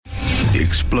The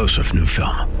explosive new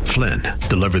film, Flynn,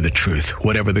 deliver the truth,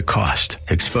 whatever the cost,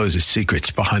 exposes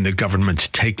secrets behind the government's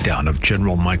takedown of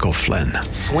General Michael Flynn.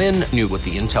 Flynn knew what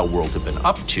the intel world had been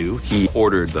up to. He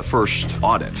ordered the first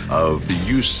audit of the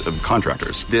use of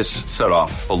contractors. This set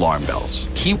off alarm bells.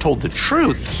 He told the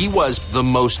truth. He was the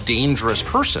most dangerous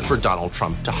person for Donald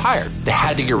Trump to hire. They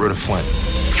had to get rid of Flynn.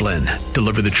 Flynn,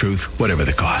 deliver the truth, whatever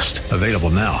the cost. Available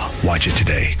now. Watch it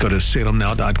today. Go to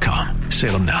salemnow.com.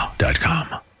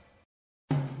 salemnow.com.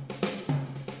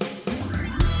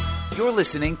 You're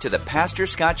listening to the Pastor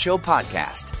Scott Show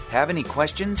podcast. Have any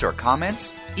questions or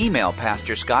comments? Email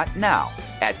Pastor Scott now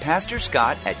at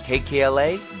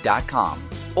pastorscott@kkla.com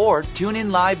or tune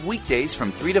in live weekdays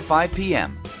from 3 to 5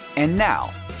 p.m. And now,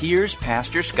 here's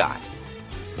Pastor Scott.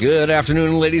 Good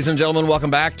afternoon, ladies and gentlemen. Welcome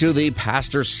back to the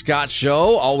Pastor Scott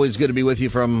Show. Always good to be with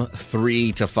you from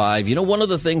 3 to 5. You know, one of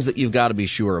the things that you've got to be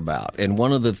sure about, and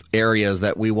one of the areas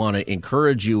that we want to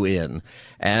encourage you in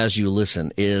as you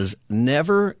listen, is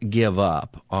never give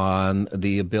up on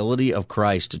the ability of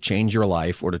Christ to change your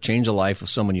life or to change the life of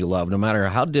someone you love, no matter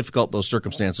how difficult those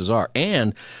circumstances are,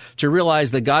 and to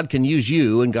realize that God can use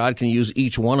you and God can use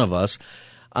each one of us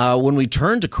when we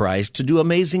turn to Christ to do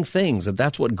amazing things.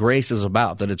 That's what grace is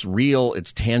about, that it's real,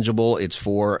 it's tangible, it's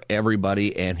for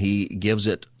everybody, and he gives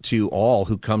it to all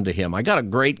who come to him. I got a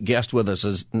great guest with us.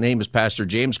 His name is Pastor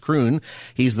James Croone.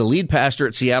 He's the lead pastor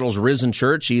at Seattle's Risen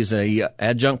Church. He's a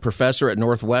adjunct professor at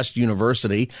Northwest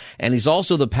University, and he's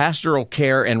also the pastoral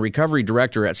care and recovery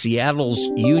director at Seattle's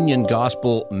Union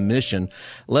Gospel Mission.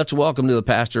 Let's welcome to the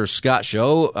Pastor Scott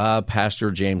Show,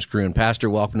 Pastor James Croone. Pastor,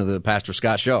 welcome to the Pastor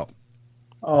Scott Show.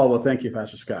 Oh, well, thank you,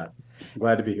 Pastor Scott.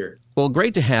 Glad to be here. Well,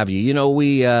 great to have you. You know,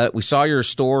 we saw your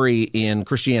story in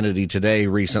Christianity Today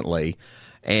recently,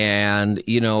 and,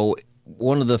 you know,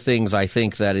 one of the things I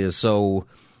think that is so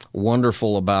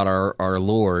wonderful about our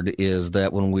Lord is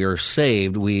that when we are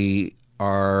saved, we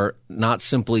are not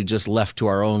simply just left to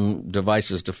our own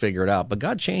devices to figure it out, but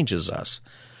God changes us,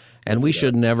 and we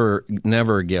should never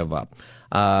give up.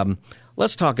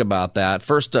 Let's talk about that.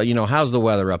 First, you know, how's the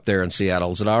weather up there in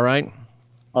Seattle? Is it all right?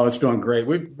 Oh, it's doing great.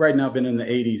 We've right now been in the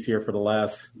 80s here for the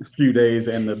last few days,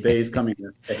 and the days coming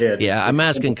ahead. Yeah, I'm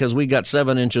asking because we got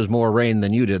 7 inches more rain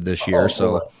than you did this year,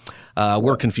 so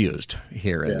we're confused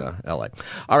here in L.A.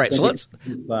 All right, so let's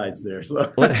sides there.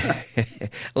 So.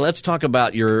 Let's talk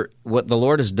about what the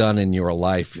Lord has done in your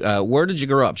life. Where did you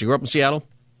grow up? Did you grow up in Seattle?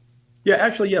 Yeah,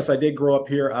 actually, yes, I did grow up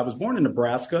here. I was born in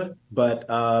Nebraska, but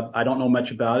I don't know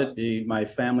much about it. My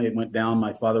family had went down.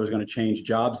 My father was going to change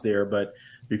jobs there, but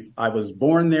I was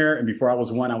born there, and before I was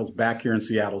 1, I was back here in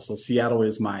Seattle. So Seattle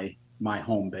is my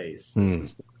home base. And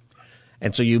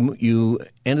so you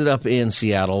ended up in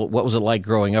Seattle. What was it like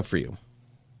growing up for you?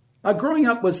 Growing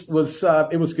up was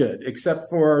it was good, except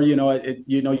for you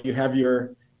you have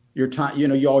your time.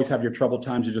 You always have your troubled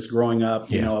times of just growing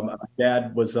up. Yeah. My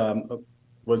dad wasn't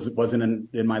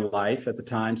in my life at the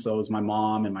time, so it was my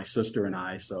mom and my sister and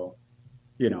I. So.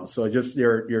 So just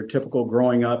your typical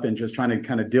growing up and just trying to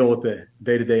kind of deal with the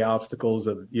day-to-day obstacles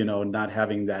of, not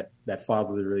having that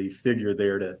fatherly figure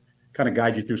there to kind of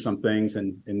guide you through some things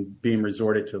and being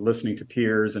resorted to listening to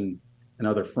peers and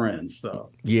other friends.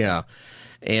 So yeah.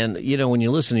 And, when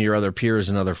you listen to your other peers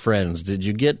and other friends, did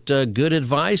you get good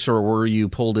advice or were you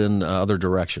pulled in other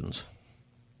directions?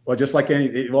 Well, just like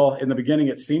in the beginning,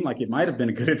 it seemed like it might have been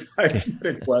a good advice, but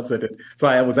it wasn't. So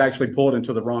I was actually pulled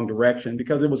into the wrong direction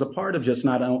because it was a part of just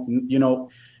not,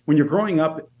 when you're growing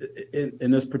up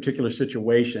in this particular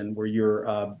situation where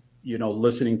you're,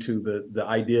 listening to the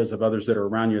ideas of others that are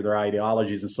around you, their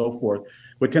ideologies and so forth,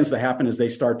 what tends to happen is they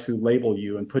start to label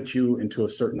you and put you into a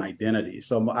certain identity.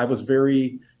 So I was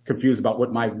very confused about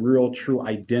what my real true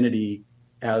identity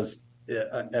as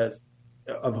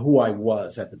of who I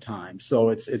was at the time. So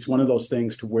it's one of those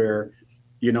things to where,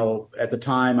 at the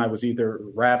time I was either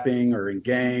rapping or in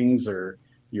gangs or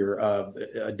you're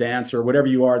a dancer or whatever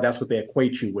you are, that's what they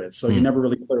equate you with. So you never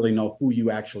really clearly know who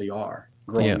you actually are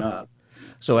growing up.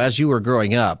 So as you were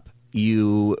growing up,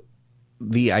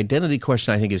 the identity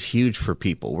question I think is huge for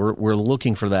people. We're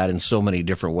looking for that in so many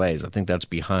different ways. I think that's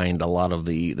behind a lot of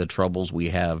the troubles we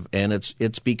have. And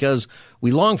it's because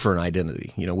we long for an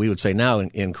identity. We would say now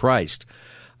in Christ.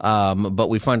 But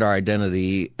we find our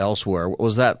identity elsewhere.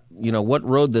 Was that, what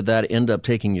road did that end up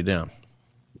taking you down?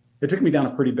 It took me down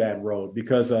a pretty bad road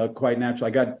because quite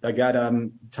naturally I got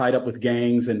tied up with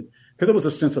gangs and because it was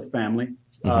a sense of family,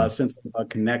 sense of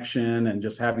connection and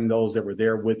just having those that were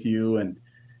there with you. And,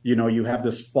 you have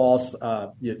this false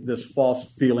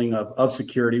feeling of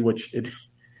security, which it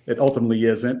ultimately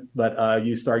isn't, but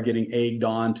you start getting egged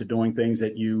on to doing things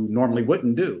that you normally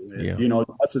wouldn't do. Yeah.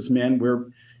 Us as men,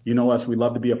 you know us, we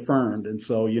love to be affirmed. And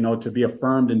so, to be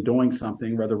affirmed in doing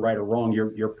something, whether right or wrong,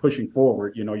 you're pushing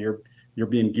forward, you're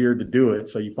being geared to do it.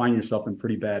 So you find yourself in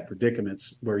pretty bad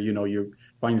predicaments where, you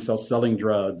find yourself selling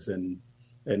drugs and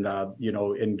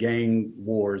in gang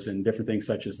wars and different things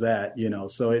such as that,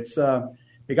 so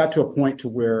it got to a point to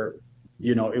where,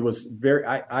 it was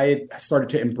I started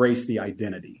to embrace the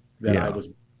identity that I was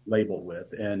labeled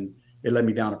with, and it led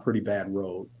me down a pretty bad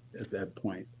road at that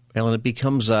point. Well, and it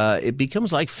becomes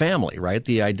like family, right?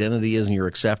 The identity is, and you're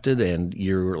accepted, and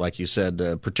you're, like you said,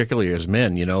 particularly as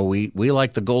men, we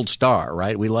like the gold star,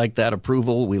 right? We like that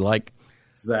approval. We like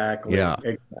exactly,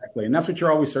 and that's what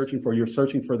you're always searching for. You're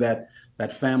searching for that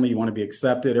family. You want to be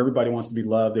accepted. Everybody wants to be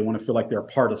loved. They want to feel like they're a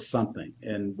part of something.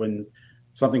 And when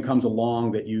something comes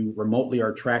along that you remotely are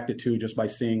attracted to just by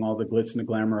seeing all the glitz and the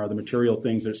glamour or the material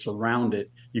things that surround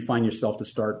it, you find yourself to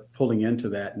start pulling into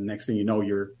that. And next thing you know,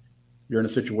 you're in a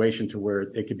situation to where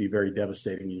it could be very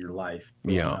devastating in your life.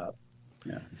 Yeah.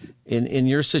 In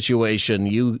your situation,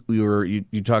 you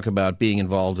talk about being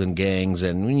involved in gangs,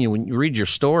 and when you read your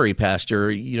story,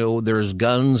 Pastor, there's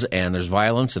guns and there's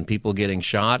violence and people getting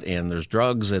shot and there's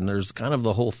drugs and there's kind of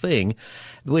the whole thing,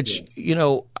 which,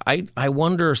 I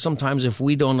wonder sometimes if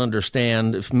we don't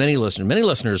understand, if many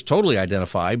listeners totally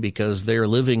identify because they're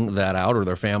living that out or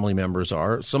their family members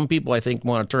are. Some people, I think,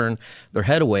 want to turn their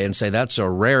head away and say that's a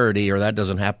rarity or that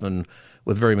doesn't happen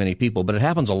with very many people, but it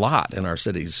happens a lot in our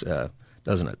cities,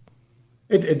 doesn't it?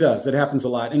 It does. It happens a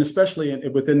lot. And especially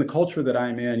within the culture that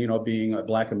I'm in, being a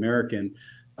Black American,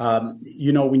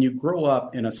 when you grow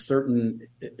up in a certain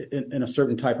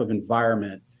type of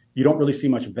environment, you don't really see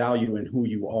much value in who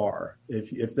you are.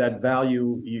 If that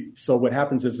value, so what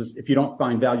happens is if you don't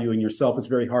find value in yourself, it's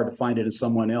very hard to find it in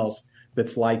someone else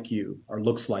that's like you or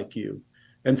looks like you.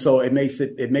 And so it makes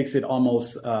it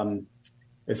almost,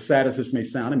 as sad as this may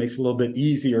sound, it makes it a little bit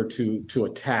easier to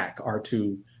attack or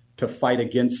to fight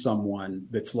against someone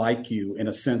that's like you, in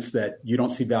a sense that you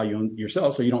don't see value in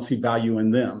yourself, so you don't see value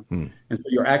in them. And so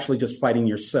you're actually just fighting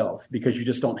yourself because you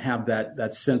just don't have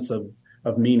that sense of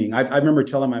meaning. I remember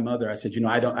telling my mother, I said,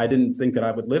 I didn't think that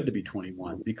I would live to be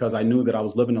 21 because I knew that I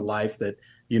was living a life that,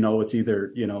 it's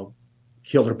either,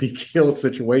 kill or be killed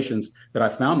situations that I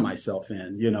found myself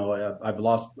in.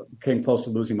 Came close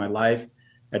to losing my life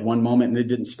at one moment, and it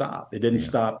didn't stop. It didn't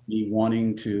stop me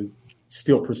wanting to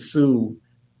still pursue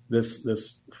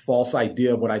this false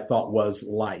idea of what I thought was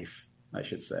life, I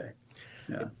should say.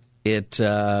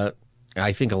 Yeah.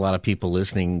 I think a lot of people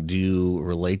listening do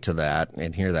relate to that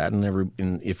and hear that.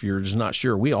 And if you're just not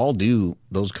sure, we all do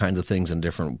those kinds of things in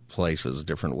different places,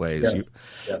 different ways.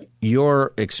 Yes.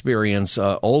 Your experience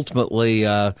ultimately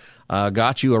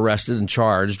got you arrested and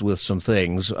charged with some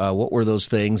things. What were those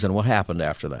things, and what happened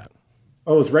after that?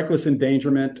 Oh, it was reckless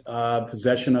endangerment,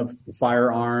 possession of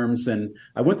firearms, and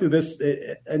I went through this,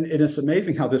 and it's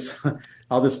amazing how this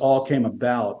all came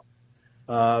about.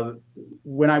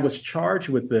 When I was charged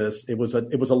with this, it was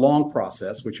a long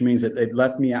process, which means it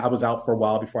left me. I was out for a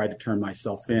while before I had to turn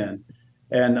myself in,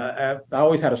 and I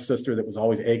always had a sister that was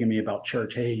always egging me about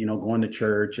church. Hey, going to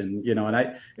church, and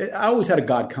I always had a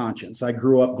God conscience. I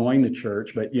grew up going to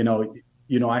church, but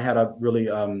I had a really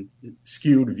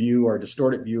skewed view or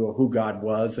distorted view of who God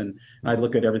was. And I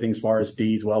look at everything as far as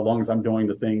deeds. Well, as long as I'm doing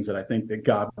the things that I think that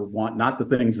God would want, not the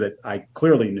things that I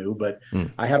clearly knew, but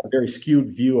I had a very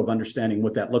skewed view of understanding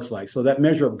what that looks like. So that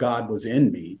measure of God was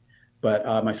in me. But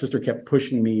my sister kept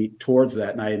pushing me towards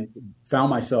that. And I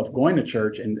found myself going to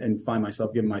church and find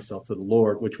myself giving myself to the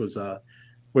Lord, which was a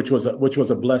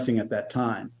blessing at that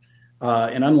time.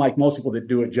 And unlike most people that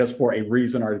do it just for a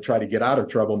reason or to try to get out of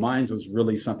trouble, mine was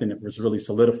really something that was really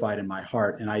solidified in my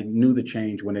heart. And I knew the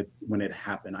change when it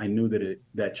happened. I knew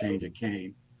that change it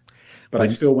came. But I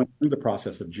still went through the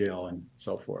process of jail and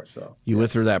so forth. So you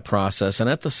went through that process. And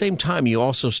at the same time, you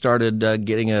also started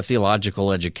getting a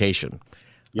theological education.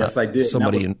 Yes, I did.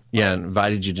 Somebody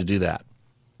invited you to do that.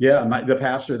 Yeah, the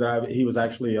pastor, he was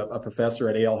actually a professor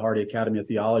at A.L. Hardy Academy of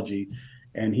Theology.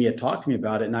 And he had talked to me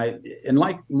about it, and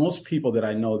like most people that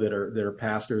I know that are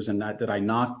pastors, and that I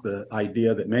knock the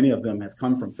idea that many of them have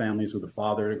come from families where the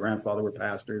father and grandfather were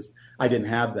pastors. I didn't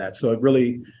have that, so it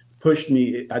really pushed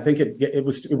me. I think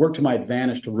it worked to my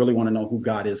advantage to really want to know who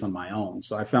God is on my own.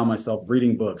 So I found myself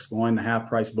reading books, going to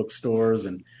half-price bookstores,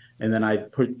 and then I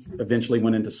eventually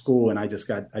went into school, and I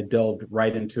delved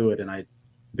right into it, and I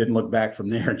didn't look back from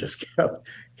there, and just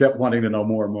kept wanting to know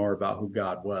more and more about who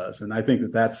God was. And I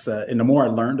think that's and the more I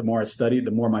learned, the more I studied,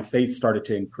 the more my faith started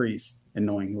to increase in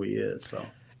knowing who he is. So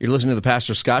You're listening to the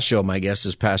Pastor Scott Show. My guest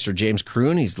is Pastor James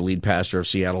Croone. He's the lead pastor of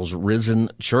Seattle's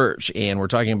Risen Church, and we're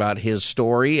talking about his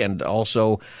story and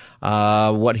also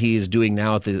what he is doing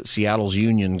now at the Seattle's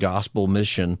Union Gospel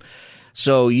Mission.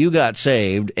 So you got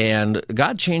saved, and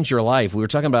God changed your life. We were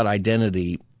talking about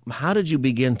identity. How did you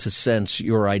begin to sense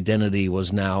your identity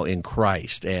was now in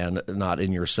Christ and not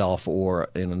in yourself or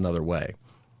in another way?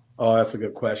 Oh, that's a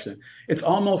good question. It's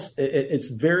almost,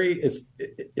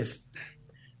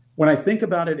 when I think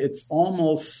about it, it's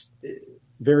almost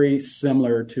very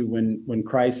similar to when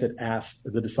Christ had asked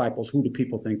the disciples, who do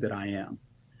people think that I am?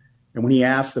 And when he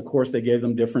asked, of course, they gave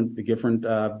them different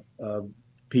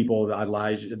people,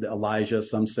 Elijah,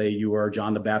 some say you are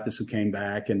John the Baptist who came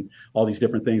back, and all these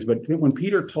different things. But when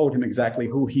Peter told him exactly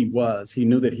who he was, he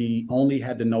knew that he only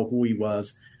had to know who he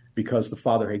was because the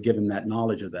Father had given him that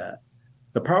knowledge of that.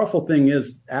 The powerful thing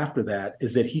is, after that,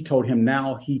 is that he told him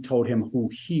who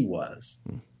he was.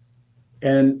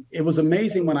 And it was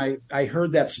amazing when I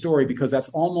heard that story, because that's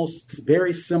almost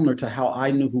very similar to how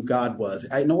I knew who God was.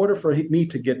 In order for me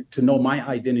to get to know my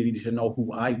identity, to know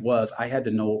who I was, I had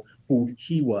to know who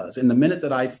he was. And the minute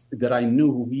that I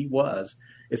knew who he was,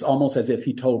 it's almost as if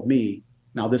he told me,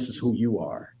 now this is who you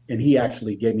are. And he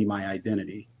actually gave me my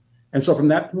identity. And so from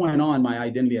that point on, my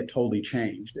identity had totally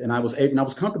changed, and I was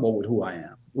comfortable with who I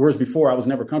am. Whereas before, I was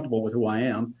never comfortable with who I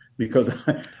am, because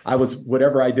I was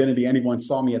whatever identity anyone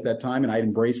saw me at that time, and I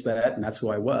embraced that, and that's who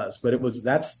I was. But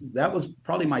that was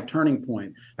probably my turning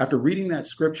point. After reading that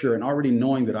scripture and already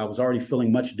knowing that I was already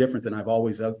feeling much different than I've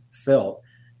always felt,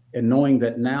 and knowing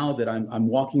that now that I'm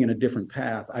walking in a different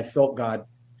path, I felt God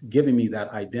giving me that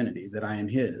identity, that I am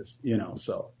his,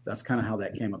 so that's kind of how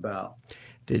that came about.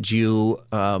 Did you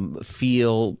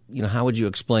feel, how would you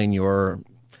explain your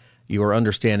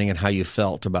understanding and how you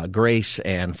felt about grace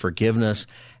and forgiveness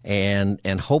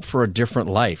and hope for a different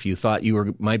life? You thought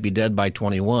you might be dead by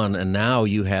 21, and now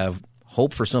you have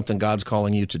hope for something God's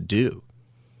calling you to do.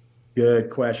 Good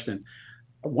question.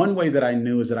 One way that I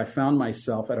knew is that I found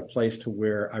myself at a place to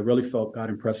where I really felt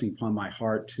God impressing upon my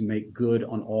heart to make good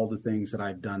on all the things that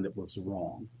I've done that was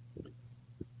wrong.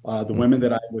 The women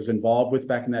that I was involved with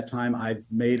back in that time, I've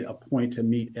made a point to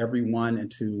meet everyone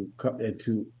and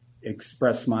to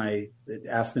express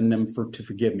asking them to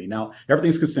forgive me. Now,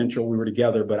 everything's consensual. We were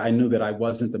together, but I knew that I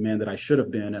wasn't the man that I should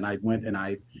have been, and I went and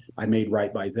I made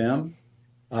right by them.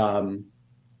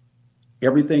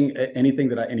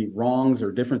 Any wrongs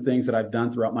or different things that I've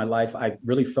done throughout my life, I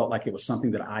really felt like it was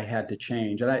something that I had to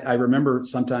change. And I remember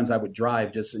sometimes I would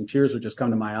drive and tears would just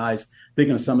come to my eyes,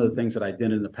 thinking of some of the things that I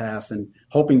did in the past, and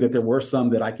hoping that there were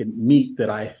some that I could meet that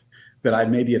I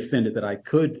may be offended, that I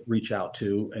could reach out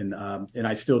to. And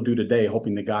I still do today,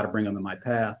 hoping that God will bring them in my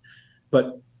path.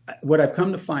 But what I've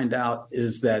come to find out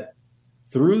is that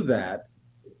through that,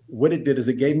 what it did is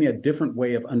it gave me a different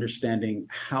way of understanding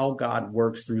how God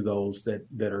works through those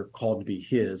that are called to be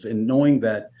his, and knowing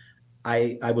that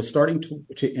I was starting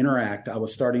to interact. I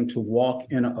was starting to walk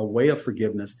in a way of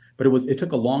forgiveness, but it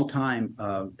took a long time,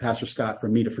 Pastor Scott, for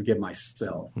me to forgive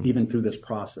myself, even through this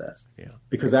process. Yeah.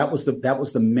 Because that was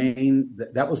the main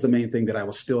thing, that I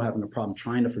was still having a problem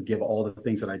trying to forgive all the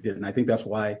things that I did. And I think that's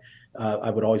why I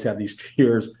would always have these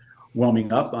tears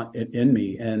whelming up in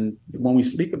me. And when we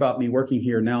speak about me working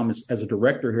here now as a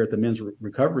director here at the Men's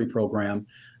Recovery Program,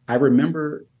 I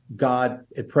remember God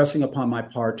impressing upon my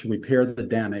part to repair the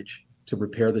damage.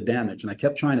 And I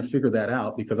kept trying to figure that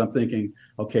out, because I'm thinking,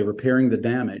 okay, repairing the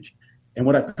damage. And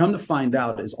what I've come to find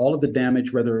out is all of the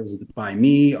damage, whether it was by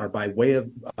me or by way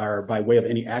of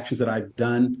any actions that I've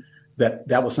done,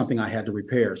 that was something I had to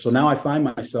repair. So now I find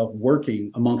myself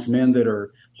working amongst men that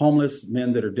are homeless,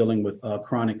 men that are dealing with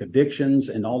chronic addictions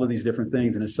and all of these different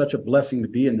things. And it's such a blessing to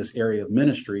be in this area of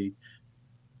ministry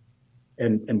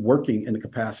and working in the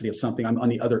capacity of something. I'm on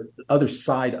the other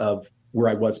side of where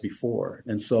I was before.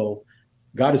 And so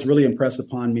God has really impressed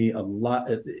upon me a lot.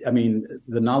 I mean,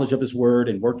 the knowledge of his word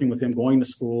and working with him, going to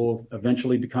school,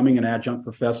 eventually becoming an adjunct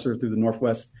professor through the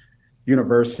Northwest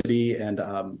University. And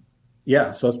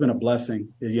so it's been a blessing.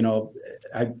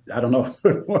 I don't know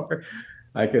what more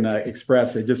I can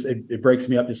express. It breaks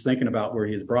me up just thinking about where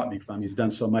he has brought me from. He's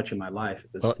done so much in my life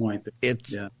at this point.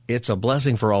 It's a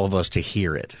blessing for all of us to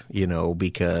hear it,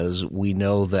 because we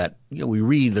know that, we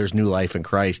read there's new life in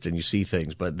Christ and you see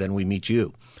things, but then we meet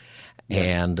you.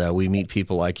 And we meet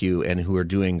people like you and who are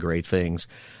doing great things.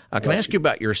 Can I ask you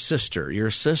about your sister?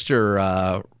 Your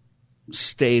sister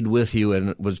stayed with you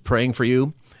and was praying for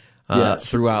you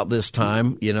throughout this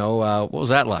time. What was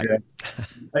that like? Yeah.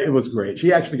 It was great.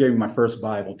 She actually gave me my first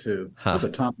Bible, too. It was a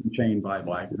Thompson Chain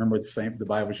Bible. I remember the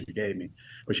Bible she gave me.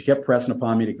 But she kept pressing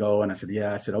upon me to go. And I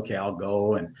said, okay, I'll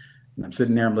go. And And I'm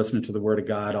sitting there, I'm listening to the word of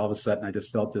God. All of a sudden, I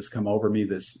just felt this come over me.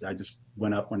 I just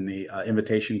went up when the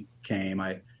invitation came.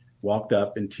 I walked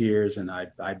up in tears, and I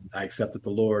accepted the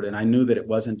Lord. And I knew that it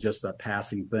wasn't just a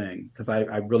passing thing, because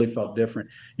I really felt different.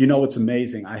 You know, what's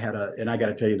amazing, and I got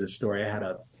to tell you this story. I had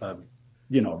a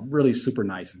really super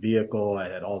nice vehicle. I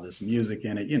had all this music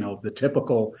in it, the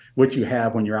typical, what you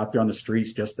have when you're out there on the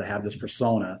streets, just to have this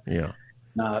persona. Yeah.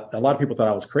 A lot of people thought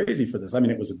I was crazy for this. I mean,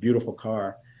 it was a beautiful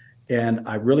car. And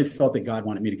I really felt that God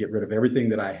wanted me to get rid of everything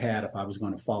that I had if I was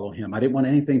going to follow him. I didn't want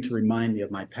anything to remind me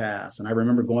of my past. And I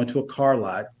remember going to a car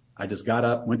lot. I just got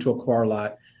up, went to a car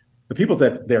lot. The people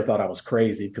that there thought I was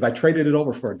crazy, because I traded it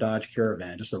over for a Dodge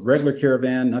Caravan, just a regular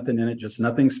Caravan, nothing in it, just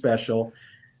nothing special.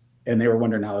 And they were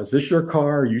wondering, now, is this your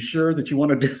car? Are you sure that you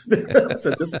want to do this? I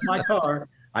said, this is my car.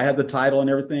 I had the title and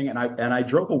everything. And I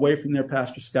drove away from there,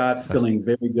 Pastor Scott, feeling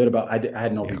very good about it. I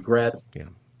had no regrets. Yeah.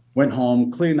 Went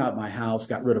home, cleaned out my house,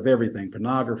 got rid of everything,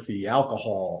 pornography,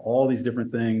 alcohol, all these different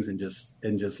things, and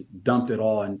just dumped it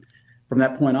all. And from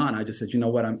that point on, I just said, you know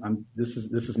what, this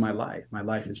is my life. My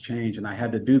life has changed. And I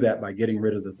had to do that by getting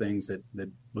rid of the things that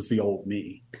was the old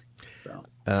me. So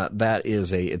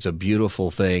it's a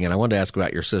beautiful thing. And I wanted to ask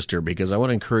about your sister, because I want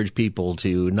to encourage people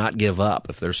to not give up.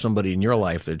 If there's somebody in your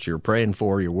life that you're praying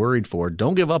for, you're worried for,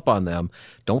 don't give up on them.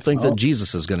 Don't think that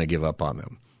Jesus is going to give up on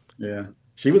them. Yeah.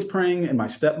 She was praying, and I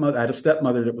had a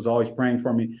stepmother that was always praying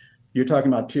for me. You're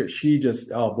talking about tears. She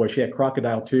had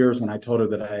crocodile tears when I told her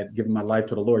that I had given my life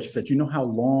to the Lord. She said, you know how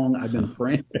long I've been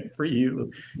praying for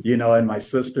you, and my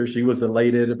sister, she was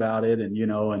elated about it. And,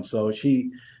 and so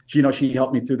she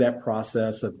helped me through that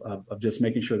process of just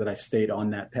making sure that I stayed on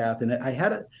that path. And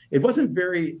it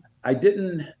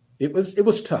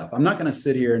was tough. I'm not going to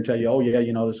sit here and tell you, oh yeah,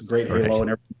 this is great halo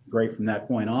and everything great from that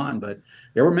point on. But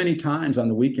there were many times on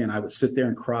the weekend I would sit there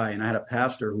and cry. And I had a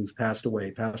pastor who's passed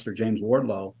away, Pastor James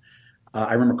Wardlow.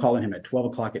 I remember calling him at 12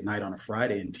 o'clock at night on a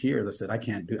Friday in tears. I said, I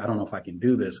don't know if I can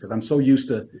do this, because I'm so used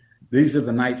to, these are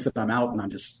the nights that I'm out and I'm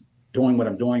just doing what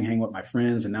I'm doing, hanging with my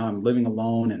friends. And now I'm living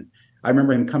alone. And I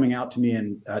remember him coming out to me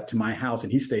and to my house,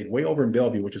 and he stayed way over in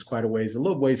Bellevue, which is a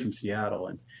little ways from Seattle.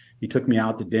 And he took me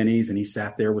out to Denny's, and he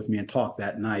sat there with me and talked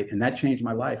that night. And that changed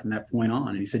my life from that point on.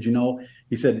 And he said, I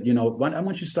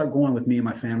want you to start going with me and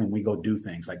my family when we go do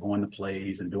things, like going to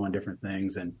plays and doing different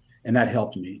things. And that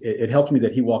helped me. It helped me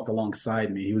that he walked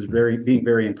alongside me. He was being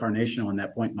very incarnational in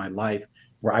that point in my life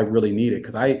where I really needed,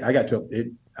 because I got to it.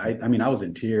 I was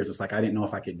in tears. It's like I didn't know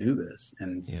if I could do this.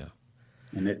 And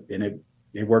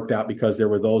it worked out, because there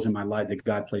were those in my life that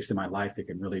God placed in my life that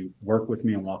could really work with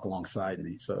me and walk alongside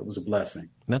me. So it was a blessing.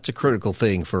 That's a critical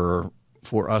thing for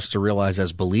us to realize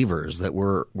as believers, that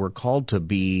we're called to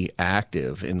be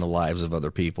active in the lives of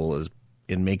other people, as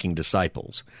in making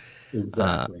disciples.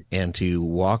 Exactly. And to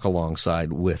walk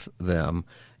alongside with them,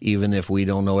 even if we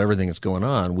don't know everything that's going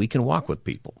on, we can walk with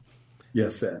people.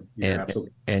 Yes, sir. Yeah,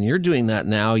 absolutely. And you're doing that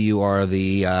now. You are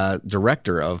the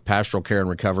director of pastoral care and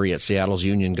recovery at Seattle's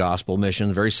Union Gospel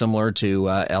Mission, very similar to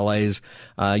LA's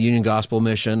Union Gospel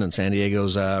Mission and San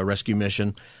Diego's Rescue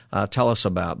Mission. Tell us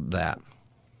about that.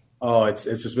 Oh, it's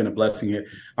just been a blessing here.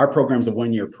 Our program's a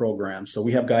 1-year program. So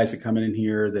we have guys that come in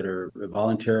here that are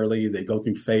voluntarily, they go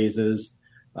through phases.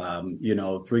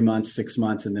 3 months, 6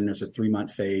 months, and then there's a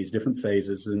 3-month phase, different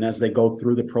phases. And as they go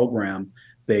through the program,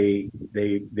 they're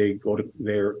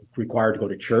required to go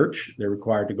to church. They're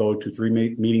required to go to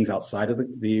 3 meetings outside of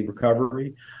the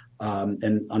recovery.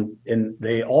 And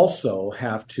they also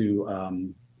have to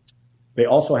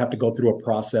go through a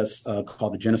process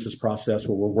called the Genesis process,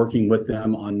 where we're working with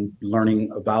them on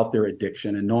learning about their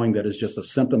addiction and knowing that it's just a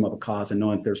symptom of a cause, and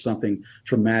knowing if there's something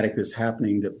traumatic that's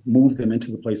happening that moves them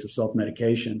into the place of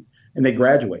self-medication. And they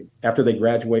graduate. After they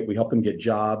graduate, we help them get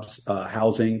jobs,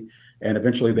 housing, and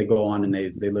eventually they go on and they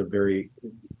live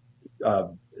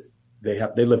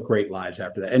they live great lives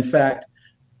after that. In fact,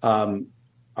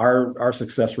 our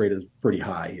success rate is pretty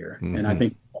high here. Mm-hmm. And I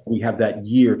think we have that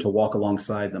year to walk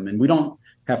alongside them. And we don't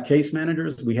have case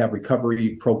managers. We have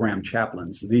recovery program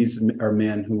chaplains. These are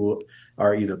men who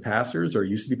are either pastors or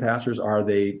used to be pastors, or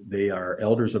they are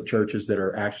elders of churches that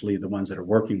are actually the ones that are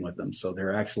working with them. So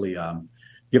they're actually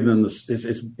giving them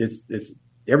it's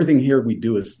everything here we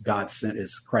do is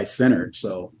is Christ centered.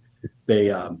 So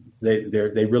they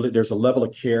really, there's a level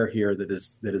of care here that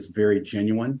is very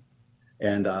genuine.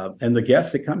 And the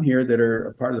guests that come here that are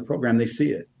a part of the program, they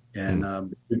see it and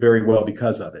do very well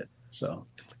because of it. So,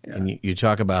 yeah. And you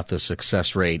talk about the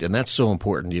success rate, and that's so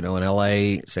important. In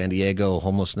LA, San Diego,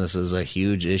 homelessness is a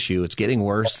huge issue. It's getting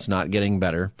worse. It's not getting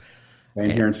better.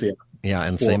 Same here in Seattle. Yeah,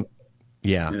 and same.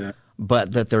 Yeah.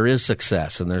 but that there is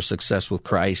success, and there's success with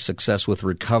Christ, success with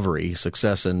recovery,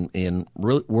 success in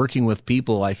working with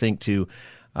people, I think, to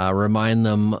remind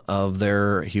them of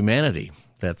their humanity,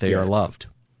 that they are loved.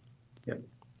 Yep.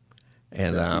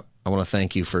 And I want to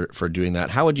thank you for doing that.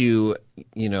 How would you,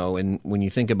 and when you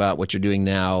think about what you're doing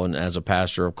now, and as a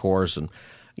pastor, of course, and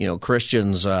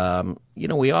Christians,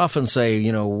 we often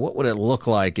say, what would it look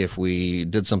like if we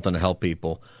did something to help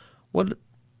people? What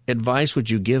advice would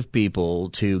you give people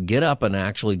to get up and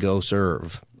actually go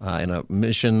serve in a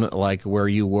mission like where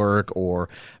you work, or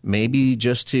maybe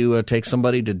just to take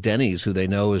somebody to Denny's who they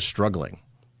know is struggling?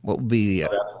 What would be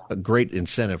a great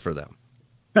incentive for them?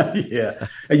 Yeah.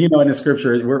 And, in the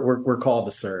scripture, we're called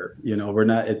to serve. We're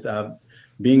not,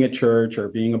 being at church or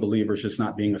being a believer is just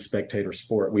not being a spectator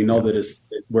sport. We know that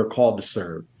we're called to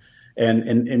serve.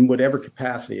 And in whatever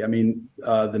capacity. I mean,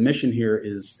 the mission here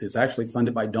is actually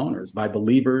funded by donors, by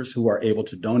believers who are able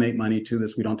to donate money to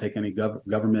this. We don't take any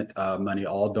government money,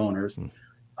 all donors.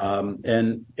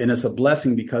 And it's a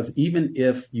blessing, because even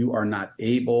if you are not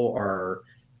able, or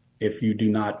if you do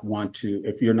not want to,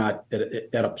 if you're not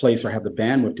at a place or have the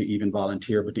bandwidth to even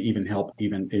volunteer, but to even help,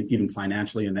 even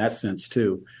financially in that sense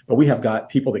too. But we have got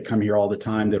people that come here all the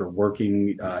time that are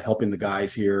working, helping the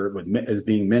guys here as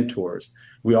being mentors.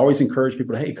 We always encourage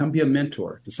people to, hey, come be a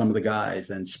mentor to some of the guys,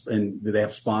 and they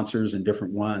have sponsors and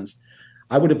different ones.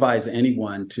 I would advise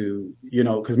anyone to,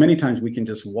 because many times we can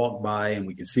just walk by and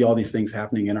we can see all these things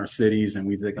happening in our cities, and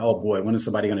we think, oh boy, when is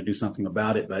somebody going to do something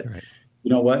about it? But You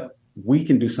know what? We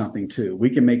can do something too. We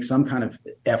can make some kind of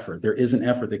effort. There is an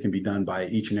effort that can be done by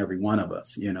each and every one of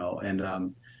us, and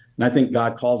I think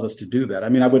God calls us to do that. I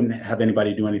mean, I wouldn't have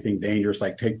anybody do anything dangerous,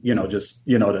 like to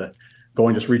go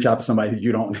and just reach out to somebody that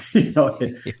you don't, and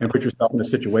put yourself in a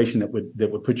situation that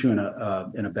would put you in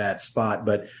a bad spot.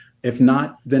 But if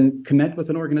not, then connect with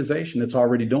an organization that's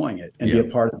already doing it and be a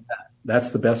part of that.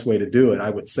 That's the best way to do it, I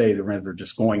would say, rather than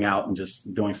just going out and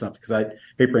just doing something, because I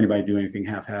hate for anybody to do anything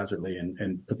haphazardly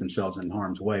and put themselves in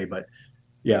harm's way. But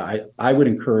yeah, I would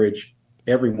encourage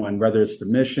everyone, whether it's the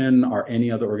mission or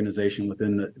any other organization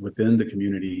within the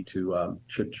community, to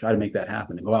should try to make that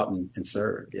happen and go out and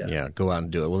serve. Yeah, go out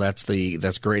and do it. Well,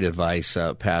 that's great advice,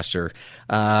 Pastor.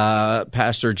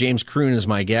 Pastor James Croone is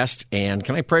my guest, and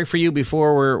can I pray for you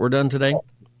before we're done today?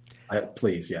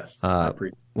 Please, yes.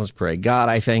 Let's pray. God,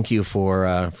 I thank you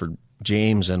for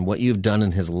James and what you've done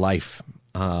in his life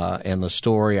and the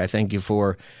story. I thank you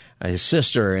for his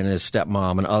sister and his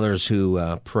stepmom and others who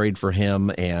prayed for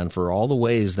him, and for all the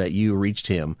ways that you reached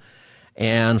him,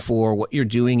 and for what you're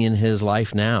doing in his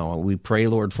life now. We pray,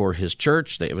 Lord, for his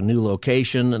church. They have a new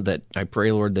location. That I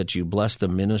pray, Lord, that you bless the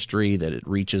ministry, that it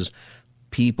reaches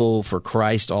people for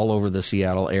Christ all over the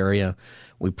Seattle area.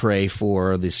 We pray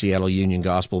for the Seattle Union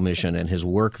Gospel Mission and his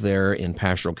work there in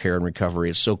pastoral care and recovery.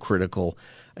 It's so critical.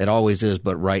 It always is,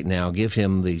 but right now, give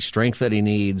him the strength that he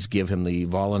needs, give him the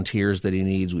volunteers that he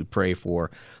needs. We pray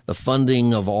for the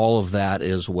funding of all of that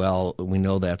as well. We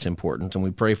know that's important. And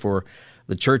we pray for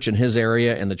the church in his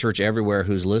area and the church everywhere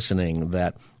who's listening,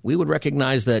 that we would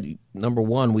recognize that, number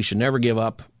one, we should never give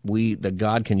up. That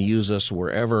God can use us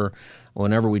whenever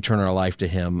we turn our life to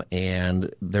him,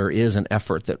 and there is an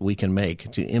effort that we can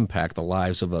make to impact the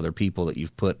lives of other people that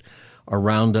you've put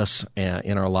around us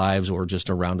in our lives, or just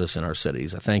around us in our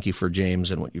cities. I thank you for James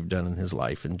and what you've done in his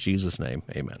life. In Jesus' name,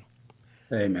 amen.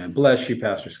 Amen. Bless you,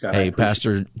 Pastor Scott. Hey,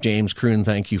 Pastor James Croone,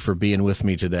 thank you for being with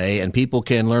me today. And people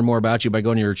can learn more about you by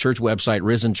going to your church website,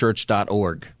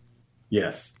 risenchurch.org.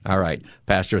 Yes. All right.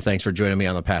 Pastor, thanks for joining me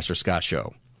on the Pastor Scott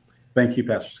Show. Thank you,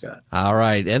 Pastor Scott. All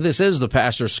right. And this is the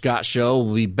Pastor Scott Show.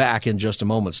 We'll be back in just a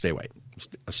moment. Stay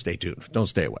tuned. Don't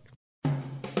stay away.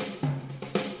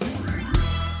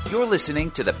 You're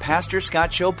listening to the Pastor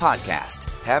Scott Show podcast.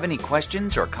 Have any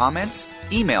questions or comments?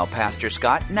 Email Pastor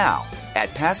Scott now at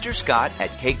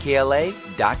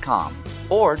pastorscott@kkla.com,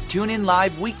 or tune in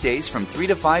live weekdays from 3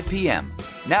 to 5 p.m.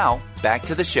 Now, back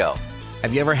to the show.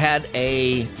 Have you ever had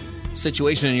a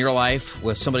situation in your life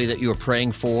with somebody that you were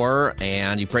praying for,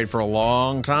 and you prayed for a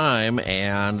long time,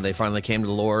 and they finally came to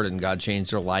the Lord and God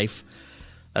changed their life?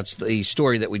 That's the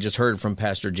story that we just heard from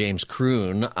Pastor James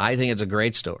Croone. I think it's a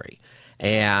great story.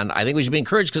 And I think we should be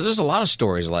encouraged, because there's a lot of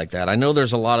stories like that. I know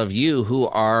there's a lot of you who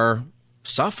are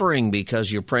suffering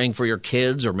because you're praying for your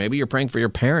kids, or maybe you're praying for your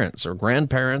parents or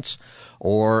grandparents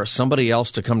or somebody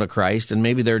else to come to Christ. And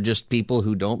maybe they're just people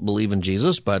who don't believe in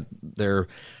Jesus, but they're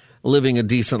living a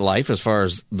decent life as far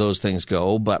as those things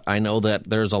go. But I know that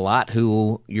there's a lot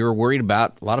who you're worried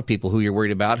about, a lot of people who you're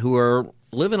worried about, who are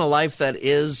living a life that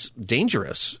is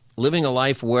dangerous, living a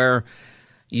life where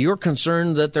you're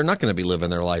concerned that they're not going to be living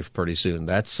their life pretty soon.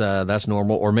 That's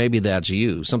normal, or maybe that's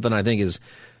you. Something I think is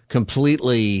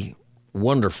completely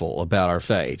wonderful about our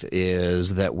faith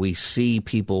is that we see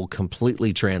people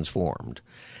completely transformed.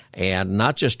 And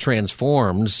not just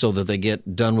transformed so that they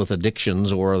get done with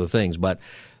addictions or other things, but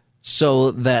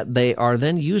so that they are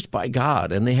then used by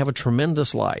God and they have a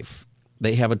tremendous life.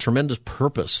 They have a tremendous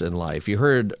purpose in life. You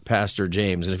heard Pastor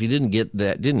James, and if you didn't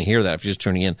hear that, if you're just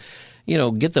tuning in,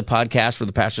 get the podcast for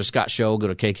the Pastor Scott Show. Go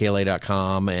to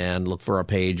kkla.com and look for our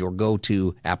page, or go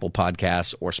to Apple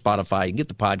Podcasts or Spotify. You can get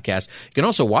the podcast. You can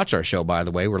also watch our show, by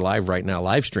the way. We're live right now,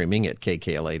 live streaming at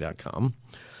kkla.com.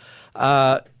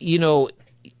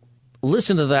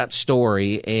 Listen to that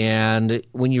story, and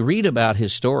when you read about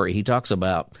his story, he talks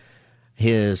about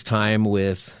his time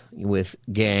with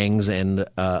gangs and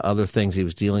other things he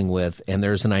was dealing with, and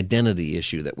there's an identity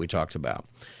issue that we talked about.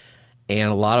 And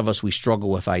a lot of us, we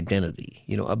struggle with identity.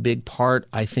 A big part,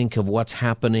 I think, of what's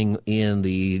happening in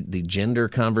the gender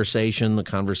conversation, the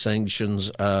conversations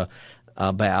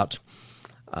about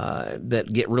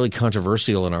that get really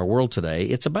controversial in our world today,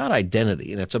 it's about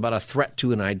identity, and it's about a threat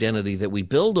to an identity that we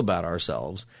build about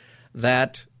ourselves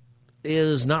that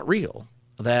is not real,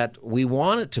 that we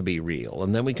want it to be real.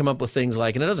 And then we come up with things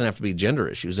like, and it doesn't have to be gender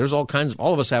issues. There's all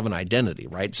of us have an identity,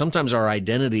 right? Sometimes our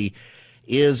identity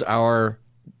is our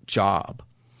job.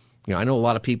 I know a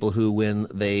lot of people who, when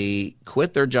they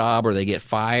quit their job or they get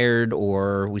fired,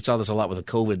 or we saw this a lot with the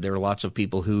COVID, there are lots of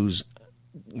people whose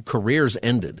careers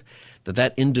ended,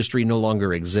 that industry no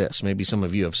longer exists. Maybe some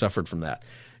of you have suffered from that.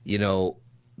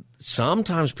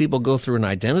 Sometimes people go through an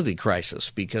identity crisis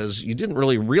because you didn't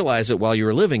really realize it while you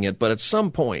were living it, but at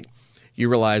some point you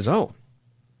realize, my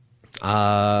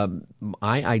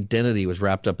identity was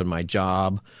wrapped up in my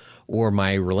job or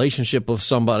my relationship with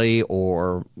somebody,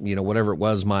 or, whatever it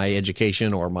was, my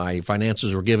education or my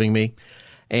finances were giving me.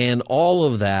 And all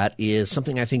of that is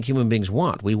something I think human beings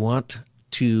want. We want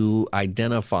to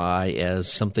identify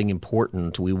as something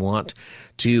important. We want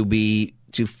to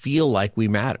feel like we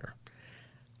matter.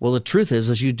 Well, the truth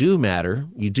is you do matter.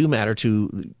 You do matter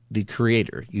to the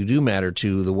Creator. You do matter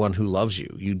to the one who loves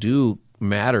you. You do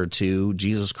matter to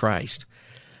Jesus Christ.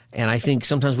 And I think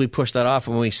sometimes we push that off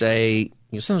when we say,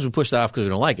 sometimes we push that off because we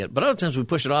don't like it, but other times we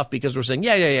push it off because we're saying,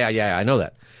 yeah, I know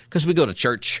that. Because we go to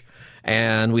church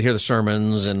and we hear the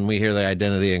sermons and we hear the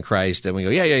identity in Christ and we go,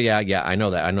 yeah, I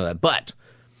know that. But,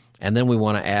 and then we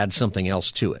want to add something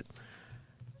else to it.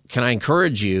 Can I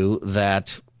encourage you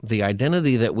that the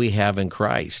identity that we have in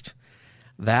Christ,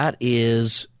 that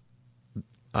is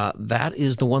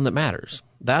the one that matters.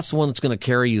 That's the one that's going to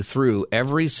carry you through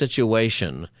every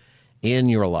situation in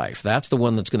your life. That's the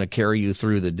one that's going to carry you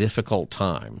through the difficult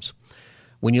times.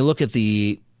 When you look at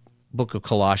the book of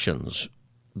Colossians,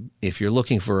 if you're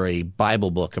looking for a Bible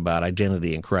book about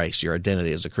identity in Christ, your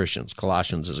identity as a Christian,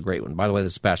 Colossians is a great one. By the way,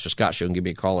 this is Pastor Scott Show. You can give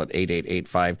me a call at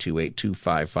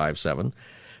 888-528-2557.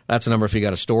 That's the number if you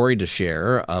got a story to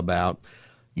share about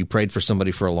you prayed for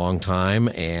somebody for a long time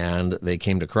and they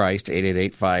came to Christ,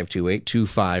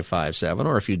 888-528-2557,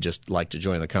 or if you'd just like to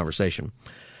join the conversation.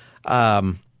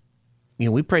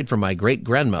 We prayed for my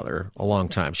great-grandmother a long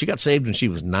time. She got saved when she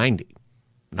was 90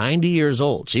 years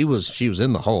old. She was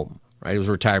in the home, right? It was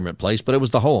a retirement place, but it was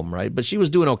the home, right? But she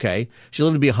was doing okay. She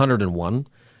lived to be 101.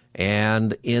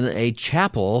 And in a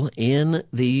chapel in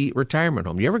the retirement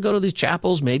home. You ever go to these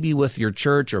chapels, maybe with your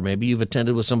church, or maybe you've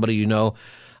attended with somebody you know?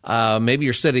 Maybe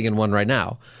you're sitting in one right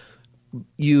now.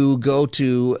 You go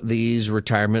to these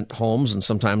retirement homes, and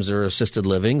sometimes they're assisted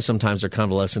living, sometimes they're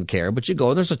convalescent care, but you go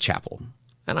and there's a chapel.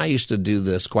 And I used to do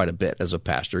this quite a bit as a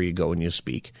pastor. You go and you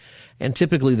speak. And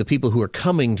typically the people who are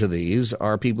coming to these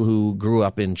are people who grew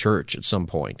up in church at some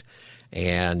point.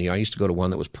 And, I used to go to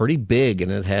one that was pretty big,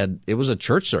 and it was a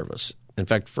church service. In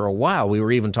fact, for a while, we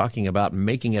were even talking about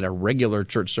making it a regular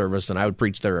church service, and I would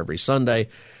preach there every Sunday.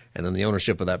 And then the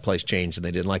ownership of that place changed, and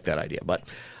they didn't like that idea. But,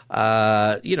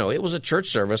 it was a church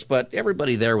service, but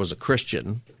everybody there was a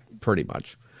Christian, pretty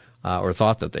much, or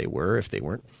thought that they were, if they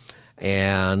weren't.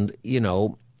 And,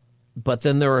 but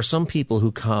then there are some people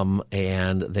who come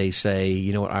and they say,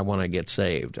 you know what, I want to get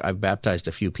saved. I've baptized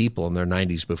a few people in their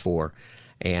 90s before.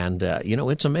 And,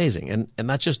 it's amazing. And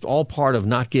that's just all part of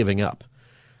not giving up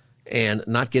and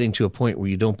not getting to a point where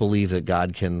you don't believe that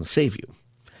God can save you.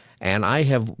 And I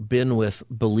have been with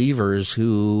believers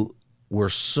who were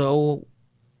so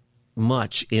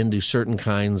much into certain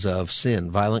kinds of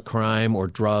sin, violent crime or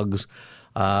drugs,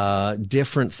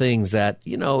 different things that,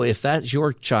 if that's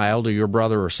your child or your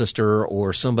brother or sister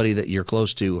or somebody that you're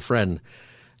close to, a friend,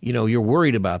 you're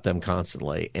worried about them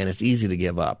constantly, and it's easy to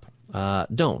give up.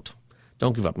 Don't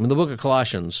give up. In the book of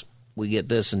Colossians, we get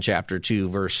this in chapter 2,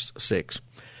 verse 6.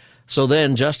 So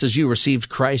then, just as you received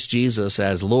Christ Jesus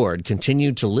as Lord,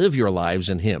 continue to live your lives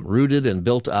in him, rooted and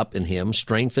built up in him,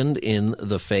 strengthened in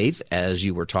the faith as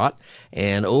you were taught,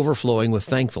 and overflowing with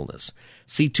thankfulness.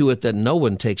 See to it that no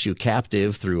one takes you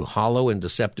captive through hollow and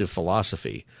deceptive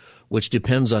philosophy, which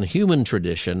depends on human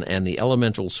tradition and the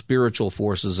elemental spiritual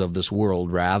forces of this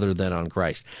world rather than on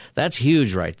Christ. That's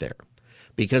huge right there,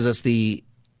 because it's the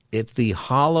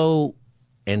hollow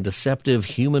and deceptive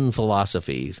human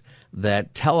philosophies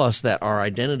that tell us that our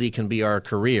identity can be our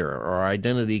career, or our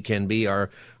identity can be our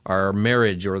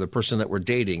marriage, or the person that we're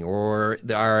dating, or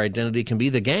our identity can be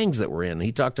the gangs that we're in.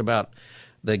 He talked about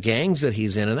the gangs that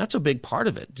he's in, and that's a big part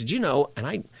of it. Did you know,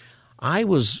 and I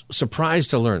was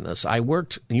surprised to learn this.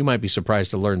 You might be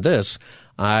surprised to learn this.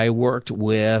 I worked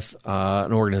with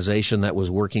an organization that was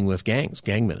working with gangs,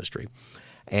 gang ministry.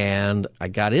 And I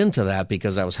got into that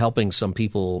because I was helping some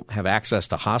people have access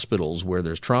to hospitals where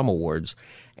there's trauma wards,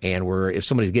 and where if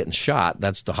somebody's getting shot,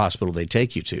 that's the hospital they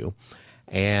take you to.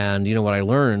 And you know what I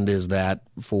learned is that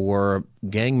for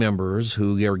gang members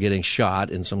who are getting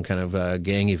shot in some kind of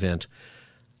gang event,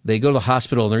 they go to the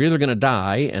hospital and they're either going to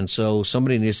die, and so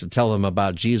somebody needs to tell them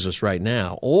about Jesus right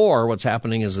now, or what's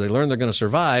happening is they learn they're going to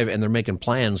survive and they're making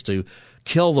plans to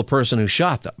kill the person who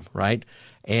shot them, right?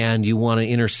 And you want to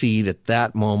intercede at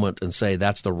that moment and say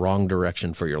that's the wrong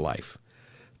direction for your life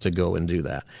to go and do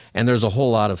that. And there's a whole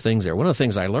lot of things there. One of the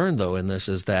things I learned, though, in this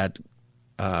is that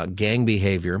gang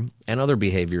behavior and other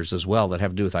behaviors as well that have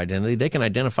to do with identity, they can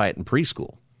identify it in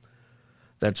preschool.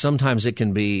 That sometimes it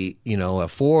can be, a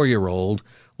 4-year-old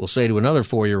will say to another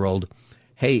 4-year-old,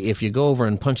 hey, if you go over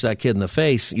and punch that kid in the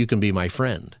face, you can be my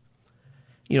friend.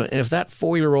 And if that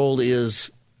 4-year-old is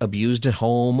abused at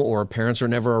home, or parents are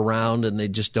never around and they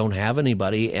just don't have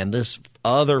anybody, and this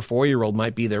other 4-year-old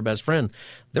might be their best friend,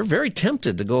 they're very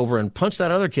tempted to go over and punch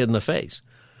that other kid in the face.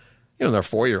 They're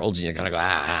 4-year-olds and you're going to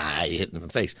go, you hit them in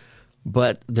the face.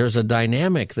 But there's a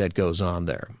dynamic that goes on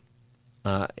there.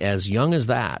 As young as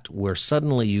that, where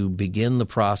suddenly you begin the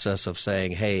process of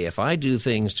saying, hey, if I do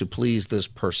things to please this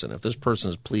person, if this person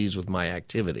is pleased with my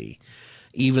activity,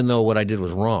 even though what I did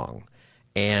was wrong,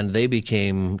 and they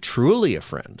became truly a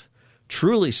friend,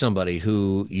 truly somebody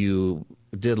who you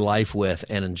did life with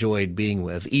and enjoyed being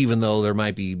with, even though there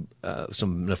might be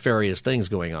some nefarious things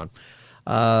going on,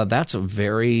 that's a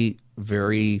very,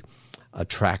 very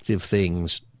attractive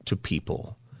things to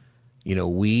people.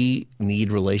 We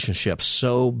need relationships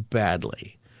so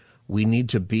badly. We need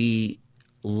to be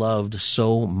loved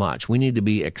so much. We need to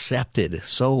be accepted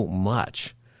so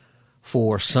much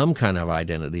for some kind of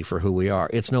identity for who we are.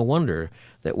 It's no wonder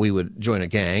that we would join a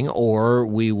gang, or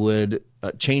we would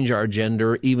change our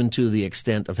gender even to the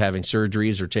extent of having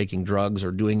surgeries or taking drugs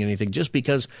or doing anything, just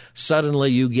because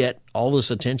suddenly you get all this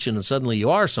attention and suddenly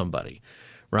you are somebody,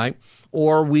 right?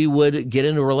 Or we would get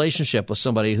into a relationship with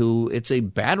somebody who it's a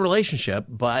bad relationship,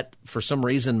 but for some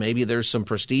reason maybe there's some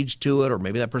prestige to it, or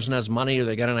maybe that person has money, or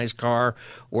they got a nice car,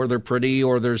 or they're pretty,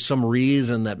 or there's some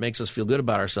reason that makes us feel good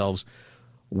about ourselves.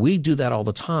 We do that all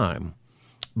the time,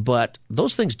 but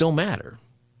those things don't matter.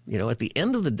 At the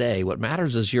end of the day, what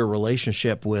matters is your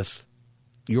relationship with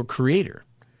your Creator.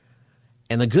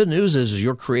 And the good news is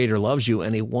your Creator loves you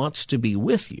and He wants to be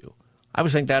with you. I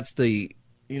always think that's the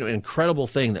incredible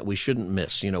thing that we shouldn't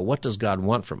miss. What does God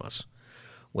want from us?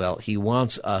 Well, He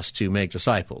wants us to make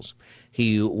disciples.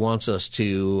 He wants us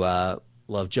to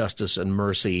love justice and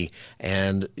mercy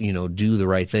and, do the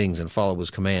right things and follow His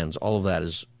commands. All of that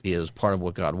is part of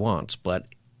what God wants. But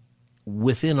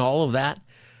within all of that,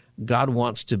 God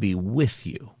wants to be with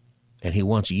you, and He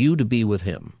wants you to be with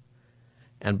Him.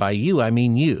 And by you, I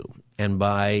mean you. And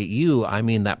by you, I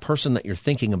mean that person that you're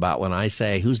thinking about when I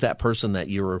say, who's that person that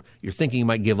you're thinking you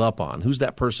might give up on? Who's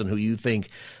that person who you think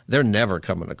they're never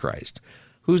coming to Christ?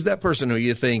 Who's that person who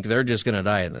you think they're just going to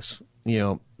die in this?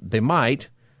 They might,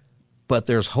 but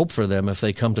there's hope for them if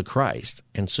they come to Christ.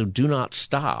 And so do not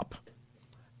stop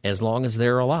as long as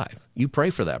they're alive. You pray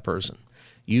for that person.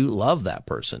 You love that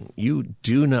person. You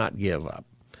do not give up.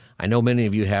 I know many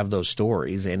of you have those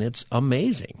stories, and it's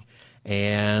amazing.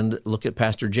 And look at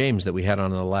Pastor James that we had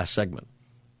on in the last segment.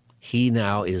 He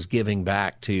now is giving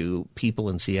back to people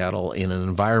in Seattle in an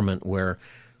environment where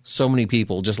so many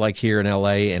people, just like here in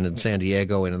L.A. and in San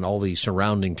Diego and in all the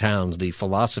surrounding towns, the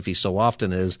philosophy so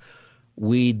often is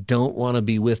we don't want to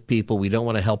be with people. We don't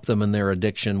want to help them in their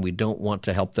addiction. We don't want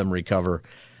to help them recover.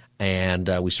 And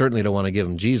we certainly don't want to give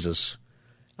them Jesus.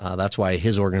 That's why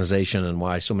his organization and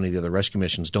why so many of the other rescue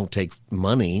missions don't take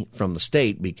money from the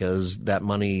state, because that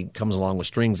money comes along with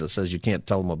strings that says you can't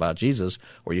tell them about Jesus,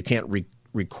 or you can't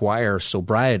require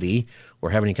sobriety or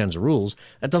have any kinds of rules.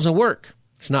 That doesn't work.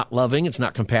 It's not loving. It's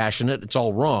not compassionate. It's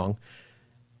all wrong.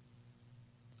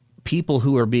 people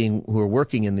who are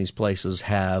working in these places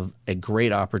have a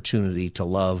great opportunity to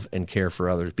love and care for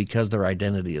others because their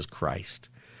identity is Christ,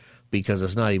 because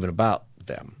it's not even about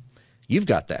them. You've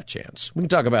got that chance. We can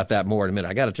talk about that more in a minute.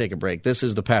 I got to take a break. This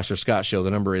is the Pastor Scott Show.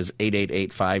 The number is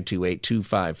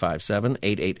 888-528-2557,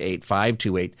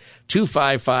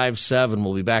 888-528-2557.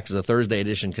 We'll be back as the Thursday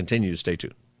edition continues. Stay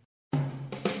tuned.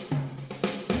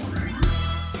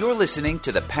 You're listening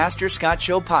to the Pastor Scott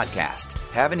Show podcast.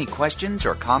 Have any questions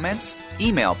or comments?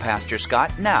 Email Pastor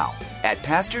Scott now at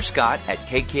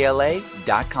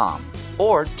pastorscott@kkla.com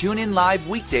or tune in live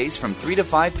weekdays from 3 to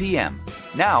 5 p.m.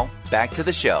 Now, back to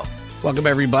the show. Welcome,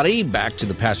 everybody, back to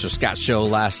the Pastor Scott Show.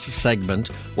 Last segment.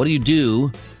 What do you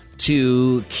do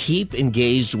to keep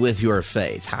engaged with your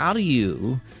faith? How do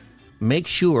you make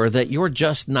sure that you're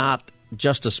not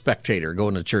just a spectator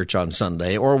going to church on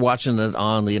Sunday or watching it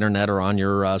on the internet or on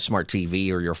your smart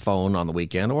TV or your phone on the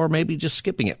weekend, or maybe just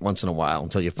skipping it once in a while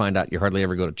until you find out you hardly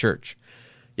ever go to church?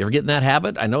 You ever get in that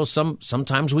habit? I know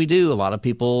sometimes we do. A lot of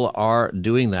people are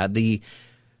doing that. The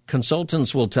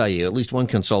consultants will tell you, at least one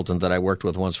consultant that I worked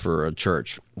with once for a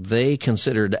church, they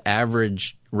considered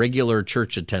average regular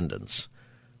church attendance.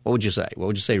 What would you say? What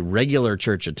would you say regular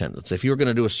church attendance? If you were going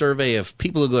to do a survey of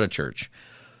people who go to church,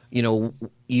 you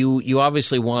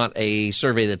obviously want a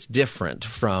survey that's different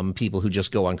from people who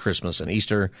just go on Christmas and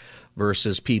Easter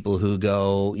versus people who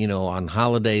go, on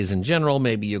holidays in general.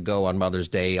 Maybe you go on Mother's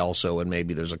Day also, and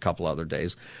maybe there's a couple other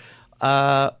days.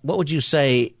 What would you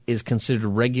say is considered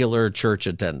regular church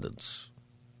attendance?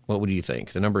 What would you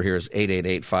think? The number here is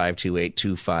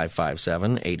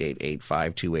 888-528-2557,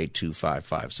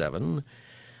 888-528-2557.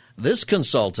 This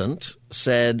consultant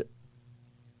said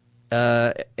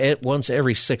once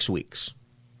every 6 weeks,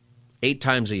 8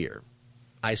 times a year.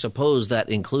 I suppose that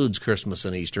includes Christmas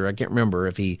and Easter. I can't remember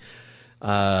if he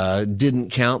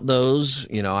didn't count those.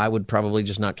 I would probably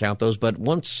just not count those. But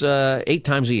once 8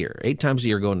 times a year, 8 times a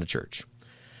year going to church.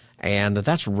 And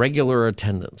that's regular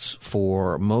attendance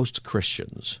for most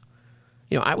Christians.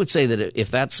 I would say that if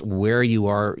that's where you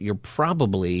are, you're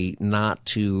probably not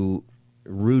too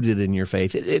rooted in your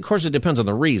faith. Of course, it depends on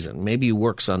the reason. Maybe you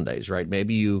work Sundays, right?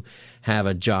 Maybe you have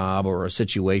a job or a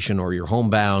situation or you're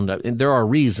homebound. There are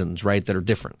reasons, right, that are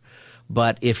different.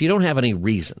 But if you don't have any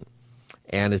reason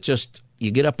and it's just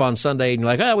you get up on Sunday and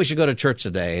you're like, we should go to church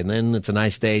today. And then it's a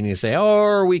nice day and you say,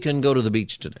 or we can go to the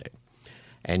beach today.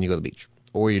 And you go to the beach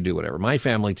or you do whatever. My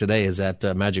family today is at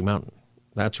Magic Mountain.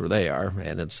 That's where they are.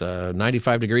 And it's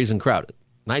 95 degrees and crowded.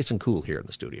 Nice and cool here in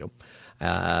the studio.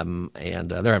 And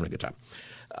they're having a good time.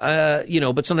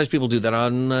 But sometimes people do that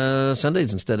on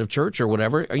Sundays instead of church or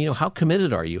whatever. How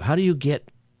committed are you? How do you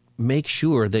make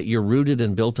sure that you're rooted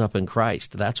and built up in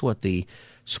Christ? That's what the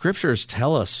Scriptures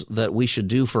tell us that we should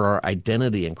do for our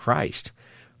identity in Christ.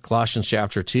 Colossians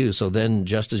chapter 2, so then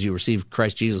just as you received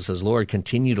Christ Jesus as Lord,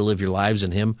 continue to live your lives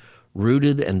in Him,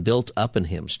 rooted and built up in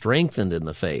Him, strengthened in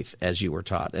the faith as you were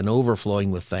taught, and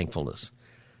overflowing with thankfulness.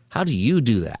 How do you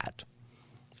do that?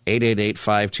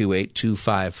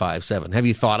 888-528-2557. Have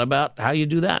you thought about how you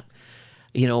do that?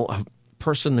 A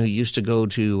person who used to go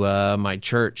to my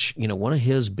church, one of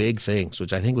his big things,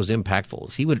 which I think was impactful,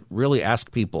 is he would really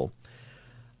ask people,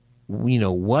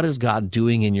 what is God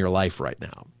doing in your life right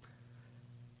now?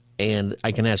 And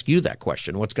I can ask you that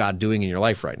question. What's God doing in your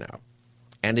life right now?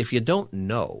 And if you don't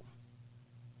know,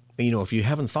 if you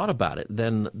haven't thought about it,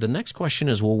 then the next question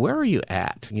is, well, where are you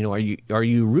at? Are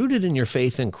you rooted in your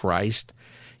faith in Christ?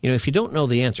 If you don't know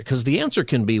the answer, because the answer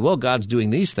can be, well, God's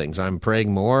doing these things. I'm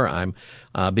praying more. I'm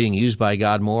being used by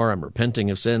God more. I'm repenting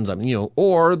of sins.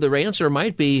 Or the answer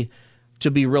might be to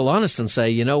be real honest and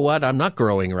say, you know what, I'm not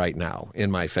growing right now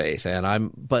in my faith.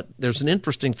 But there's an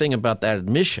interesting thing about that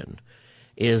admission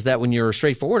is that when you're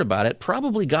straightforward about it,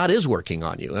 probably God is working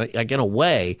on you. Like in a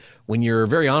way, when you're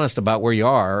very honest about where you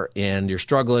are and you're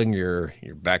struggling, you're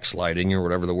backsliding or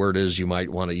whatever the word is you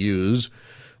might want to use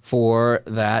for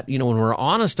that, when we're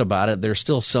honest about it, there's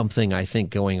still something, I think,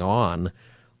 going on,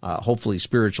 hopefully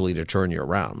spiritually, to turn you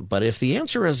around. But if the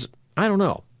answer is, I don't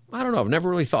know, I've never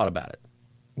really thought about it.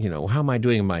 How am I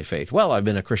doing in my faith? Well, I've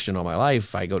been a Christian all my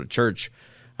life. I go to church.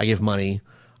 I give money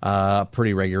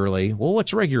pretty regularly. Well,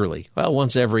 what's regularly? Well,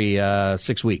 once every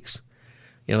 6 weeks.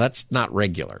 That's not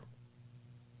regular.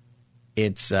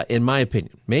 It's, in my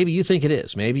opinion, maybe you think it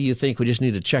is. Maybe you think we just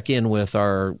need to check in with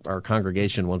our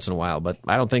congregation once in a while, but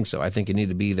I don't think so. I think you need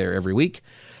to be there every week,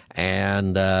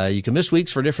 and you can miss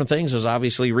weeks for different things. There's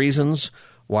obviously reasons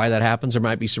why that happens. There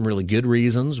might be some really good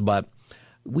reasons, but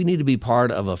we need to be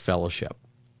part of a fellowship,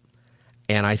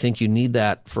 and I think you need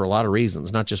that for a lot of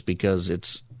reasons, not just because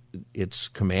it's it's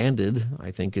commanded,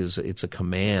 I think it's a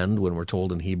command when we're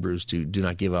told in Hebrews to do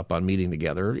not give up on meeting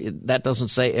together. That doesn't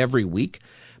say every week,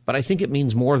 but I think it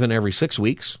means more than every 6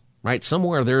 weeks, right?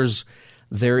 Somewhere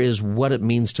there is what it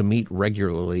means to meet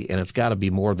regularly, and it's got to be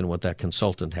more than what that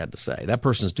consultant had to say. That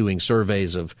person's doing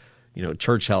surveys of,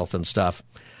 church health and stuff.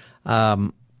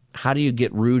 How do you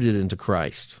get rooted into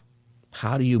Christ?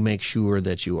 How do you make sure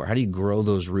that you are? How do you grow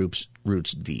those roots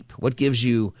deep? What gives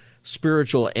you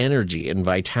spiritual energy and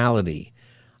vitality?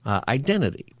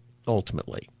 Identity,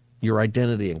 ultimately. Your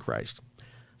identity in Christ.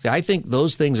 See, I think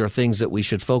those things are things that we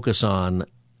should focus on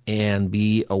and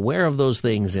be aware of those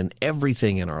things in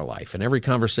everything in our life, in every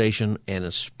conversation, and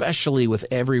especially with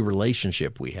every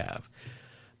relationship we have.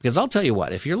 Because I'll tell you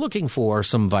what, if you're looking for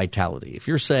some vitality, if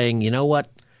you're saying, you know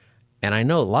what, and I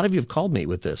know a lot of you have called me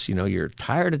with this, you're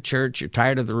tired of church, you're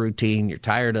tired of the routine, you're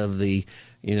tired of the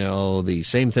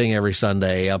same thing every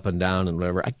Sunday up and down and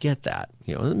whatever. I get that.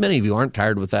 Many of you aren't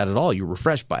tired with that at all. You're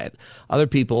refreshed by it. Other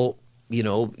people,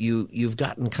 you've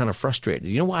gotten kind of frustrated.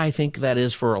 You know why I think that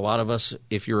is for a lot of us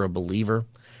if you're a believer?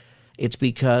 It's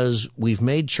because we've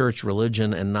made church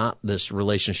religion and not this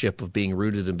relationship of being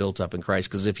rooted and built up in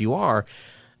Christ. Because if you are,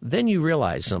 then you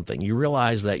realize something. You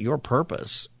realize that your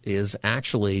purpose is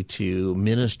actually to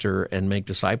minister and make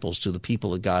disciples to the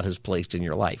people that God has placed in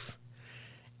your life.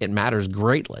 It matters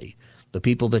greatly. The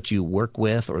people that you work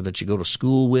with or that you go to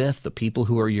school with, the people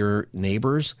who are your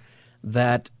neighbors,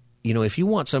 that, if you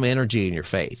want some energy in your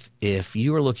faith, if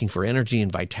you are looking for energy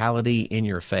and vitality in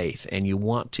your faith and you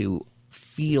want to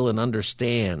feel and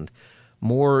understand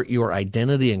more your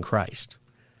identity in Christ,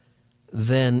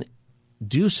 then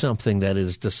do something that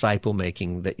is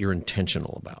disciple-making that you're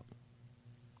intentional about.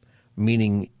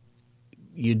 Meaning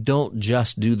you don't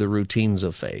just do the routines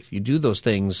of faith. You do those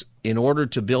things in order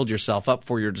to build yourself up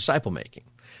for your disciple-making,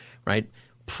 right?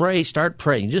 Pray, start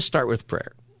praying. You just start with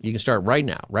prayer. You can start right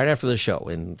now, right after the show.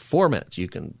 In 4 minutes, you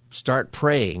can start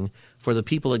praying for the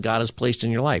people that God has placed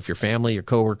in your life, your family, your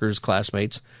coworkers,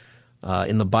 classmates.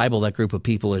 In the Bible, that group of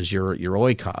people is your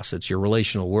oikos. It's your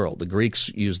relational world. The Greeks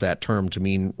use that term to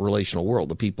mean relational world,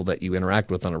 the people that you interact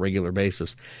with on a regular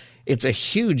basis. It's a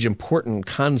huge, important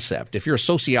concept. If you're a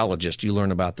sociologist, you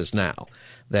learn about this now,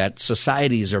 that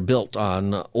societies are built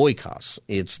on oikos.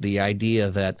 It's the idea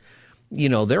that,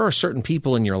 there are certain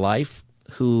people in your life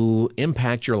who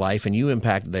impact your life and you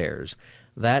impact theirs.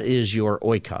 That is your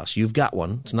oikos. You've got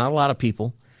one. It's not a lot of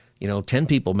people, 10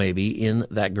 people maybe in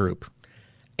that group.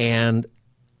 And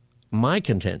my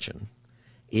contention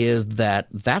is that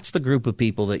that's the group of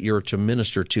people that you're to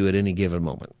minister to at any given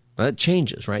moment. That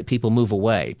changes, right? People move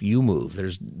away. You move.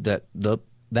 There's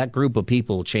that group of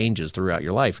people changes throughout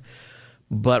your life.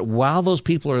 But while those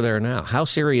people are there now, how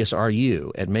serious are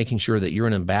you at making sure that you're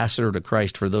an ambassador to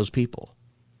Christ for those people?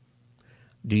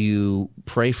 Do you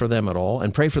pray for them at all?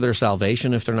 And pray for their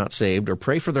salvation if they're not saved, or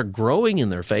pray for their growing in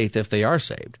their faith if they are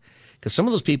saved? Because some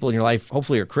of those people in your life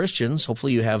hopefully are Christians.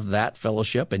 Hopefully you have that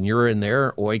fellowship and you're in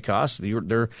their oikos.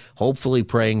 They're hopefully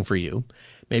praying for you.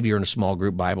 Maybe you're in a small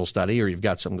group Bible study or you've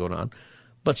got something going on.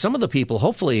 But some of the people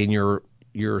hopefully in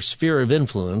your sphere of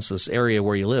influence, this area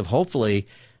where you live, hopefully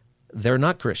they're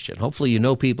not Christian. Hopefully you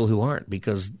know people who aren't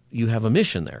because you have a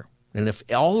mission there. And if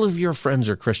all of your friends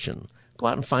are Christian, go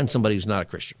out and find somebody who's not a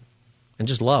Christian and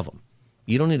just love them.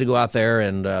 You don't need to go out there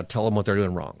and tell them what they're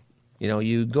doing wrong.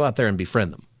 You go out there and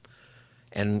befriend them.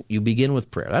 And you begin with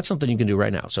prayer. That's something you can do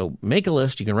right now. So make a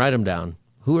list. You can write them down.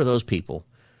 Who are those people?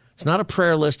 It's not a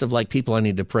prayer list of like people I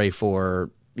need to pray for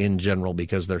in general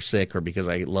because they're sick or because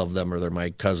I love them or they're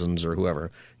my cousins or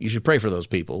whoever. You should pray for those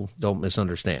people. Don't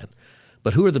misunderstand.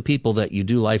 But who are the people that you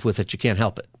do life with that you can't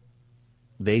help it?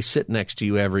 They sit next to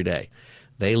you every day.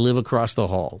 They live across the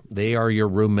hall. They are your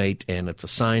roommate, and it's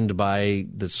assigned by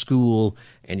the school,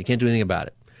 and you can't do anything about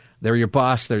it. They're your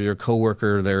boss. They're your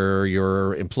coworker. They're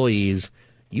your employees.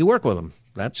 You work with them.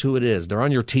 That's who it is. They're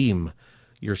on your team,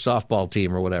 your softball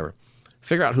team or whatever.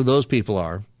 Figure out who those people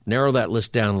are. Narrow that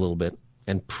list down a little bit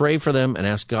and pray for them and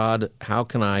ask God, how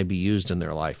can I be used in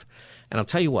their life? And I'll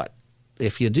tell you what,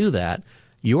 if you do that,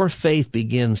 your faith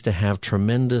begins to have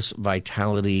tremendous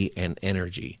vitality and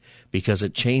energy because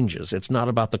it changes. It's not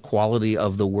about the quality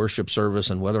of the worship service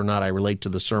and whether or not I relate to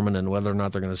the sermon and whether or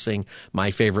not they're going to sing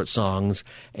my favorite songs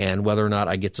and whether or not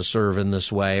I get to serve in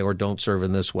this way or don't serve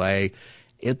in this way.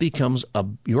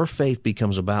 Your faith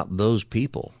becomes about those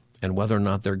people and whether or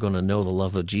not they're going to know the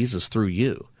love of Jesus through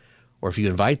you. Or if you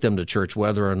invite them to church,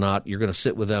 whether or not you're going to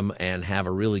sit with them and have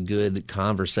a really good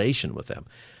conversation with them.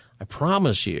 I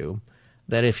promise you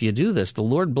that if you do this, the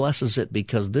Lord blesses it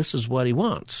because this is what he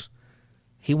wants.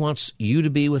 He wants you to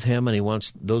be with him, and he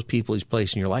wants those people he's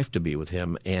placed in your life to be with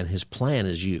him, and his plan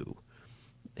is you.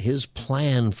 His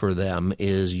plan for them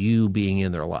is you being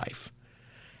in their life.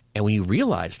 And when you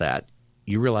realize that,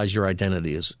 you realize your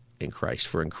identity is in Christ.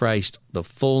 For in Christ, the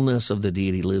fullness of the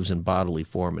deity lives in bodily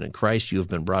form. And in Christ, you have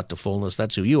been brought to fullness.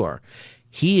 That's who you are.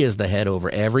 He is the head over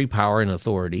every power and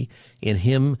authority. In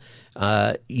him,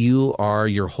 you are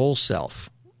your whole self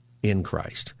in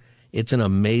Christ. It's an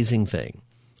amazing thing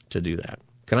to do that.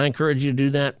 Can I encourage you to do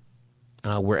that?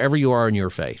 Wherever you are in your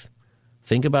faith,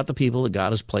 think about the people that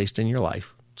God has placed in your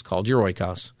life. It's called your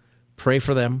oikos. Pray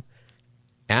for them.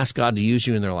 Ask God to use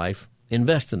you in their life.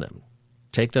 Invest in them.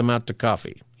 Take them out to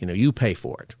coffee. You pay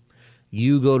for it.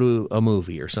 You go to a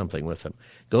movie or something with them.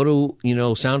 Go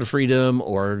to, Sound of Freedom,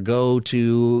 or go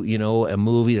to, a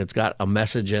movie that's got a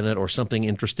message in it or something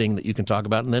interesting that you can talk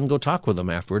about, and then go talk with them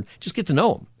afterward. Just get to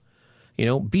know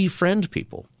them. Befriend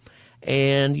people.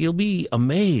 And you'll be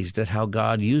amazed at how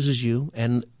God uses you.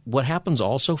 And what happens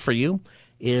also for you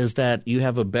is that you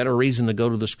have a better reason to go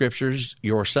to the Scriptures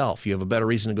yourself. You have a better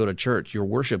reason to go to church. Your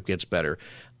worship gets better.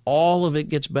 All of it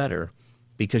gets better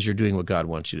because you're doing what God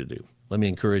wants you to do. Let me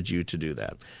encourage you to do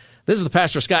that. This is the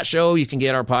Pastor Scott Show. You can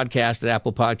get our podcast at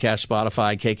Apple Podcasts,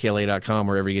 Spotify, KKLA.com,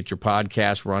 wherever you get your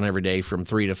podcasts. We're on every day from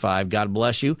 3 to 5. God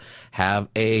bless you. Have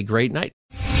a great night.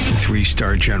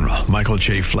 3-star General Michael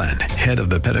J. Flynn, head of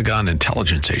the Pentagon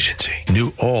Intelligence Agency,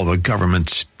 knew all the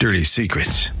government's dirty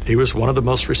secrets. He was one of the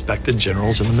most respected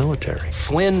generals in the military.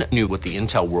 Flynn knew what the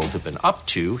intel world had been up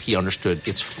to. He understood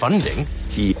its funding.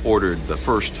 He ordered the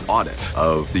first audit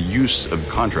of the use of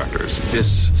contractors.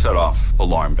 This set off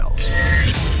alarm bells.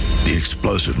 The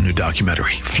explosive new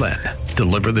documentary, Flynn,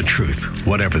 Deliver the Truth,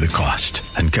 Whatever the Cost,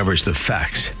 uncovers the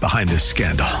facts behind this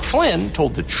scandal. Flynn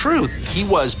told the truth. He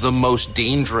was the most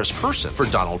dangerous person for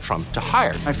Donald Trump to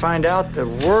hire. I find out the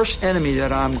worst enemy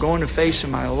that I'm going to face in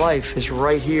my life is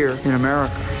right here in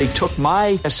America. They took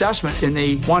my assessment and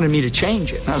they wanted me to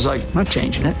change it. And I was like, I'm not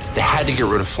changing it. They had to get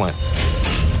rid of Flynn.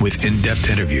 With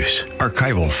in-depth interviews,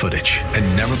 archival footage,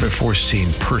 and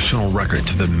never-before-seen personal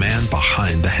records of the man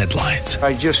behind the headlines.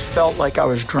 I just felt like I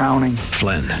was drowning.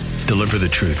 Flynn, Deliver the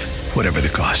Truth, Whatever the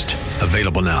Cost.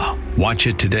 Available now. Watch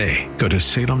it today. Go to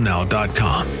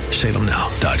salemnow.com.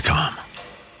 salemnow.com.